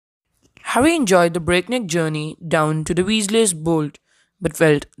Harry enjoyed the breakneck journey down to the Weasley's bolt, but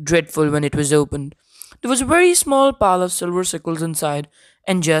felt dreadful when it was opened. There was a very small pile of silver sickles inside,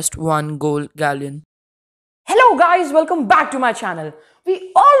 and just one gold galleon. Hello guys, welcome back to my channel.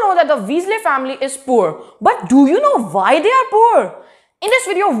 We all know that the Weasley family is poor, but do you know why they are poor? In this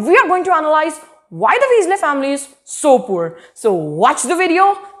video, we are going to analyze why the Weasley family is so poor. So watch the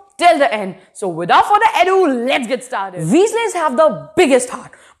video till the end. So without further ado, let's get started. Weasleys have the biggest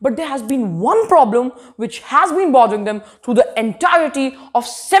heart, but there has been one problem which has been bothering them through the entirety of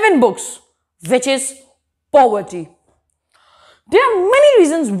 7 books, which is poverty. There are many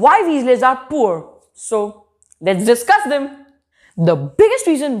reasons why Weasleys are poor. So let's discuss them. The biggest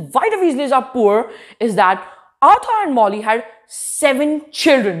reason why the Weasleys are poor is that Arthur and Molly had 7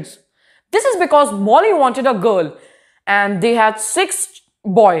 children. This is because Molly wanted a girl and they had 6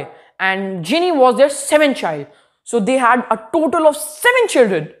 boys and Ginny was their 7th child. So they had a total of 7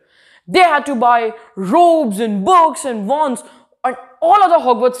 children. They had to buy robes and books and wands and all other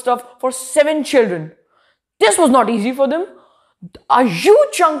Hogwarts stuff for 7 children. This was not easy for them. A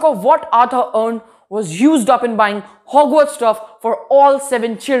huge chunk of what Arthur earned was used up in buying Hogwarts stuff for all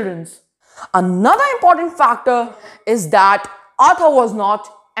 7 children. Another important factor is that Arthur was not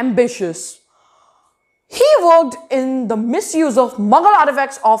ambitious. He worked in the misuse of Muggle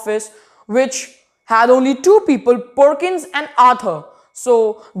artifacts office, which had only 2 people, Perkins and Arthur.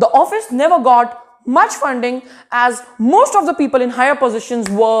 So the office never got much funding as most of the people in higher positions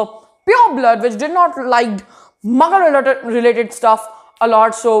were pure blood, which did not like Muggle related stuff a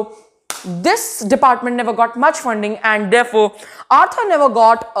lot. So this department never got much funding and therefore Arthur never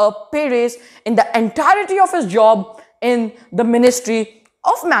got a pay raise in the entirety of his job in the Ministry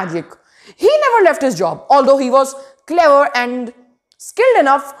of Magic. He never left his job, although he was clever and skilled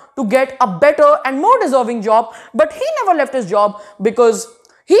enough to get a better and more deserving job, but he never left his job because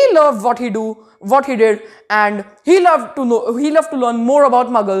he loved what he did, and he loved to learn more about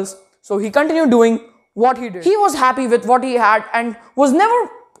Muggles. So he continued doing what he did. He was happy with what he had and was never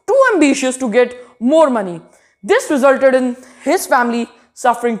too ambitious to get more money. This resulted in his family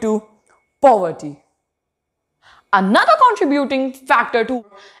suffering to poverty. Another contributing factor too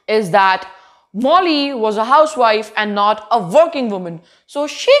is that Molly was a housewife and not a working woman, so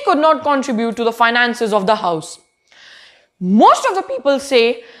she could not contribute to the finances of the house. Most of the people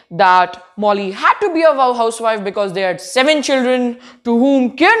say that Molly had to be a housewife because they had 7 children to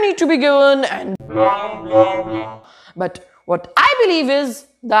whom care need to be given and blah blah blah. But what I believe is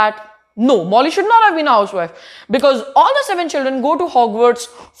that no, Molly should not have been a housewife because all the 7 children go to Hogwarts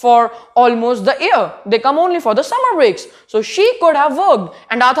for almost the year. They come only for the summer breaks. So she could have worked,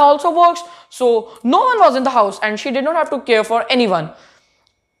 and Arthur also works. So no one was in the house and she did not have to care for anyone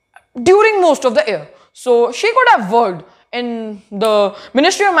during most of the year. So she could have worked in the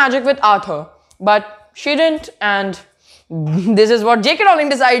Ministry of Magic with Arthur, but she didn't, and this is what J.K. Rowling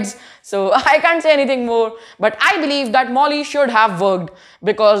decides, so I can't say anything more. But I believe that Molly should have worked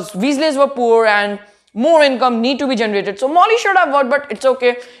because Weasleys were poor and more income need to be generated. So Molly should have worked, but it's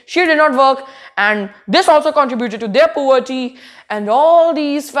okay. She did not work, and this also contributed to their poverty, and all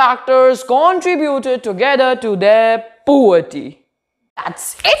these factors contributed together to their poverty.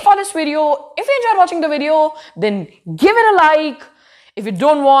 That's it for this video. If you enjoyed watching the video, then give it a like. If you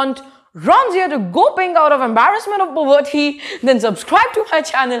don't want Ron's here to go pink out of embarrassment of poverty, then subscribe to my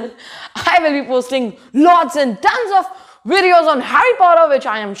channel. I will be posting lots and tons of videos on Harry Potter, which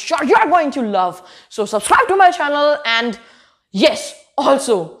I am sure you are going to love. So subscribe to my channel, and yes,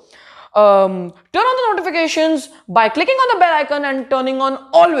 also turn on the notifications by clicking on the bell icon and turning on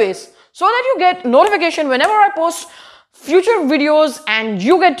always, so that you get notification whenever I post future videos and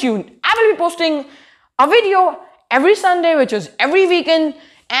you get tuned. I will be posting a video every Sunday, which is every weekend.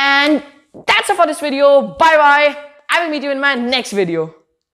 And that's it for this video. Bye bye. I will meet you in my next video.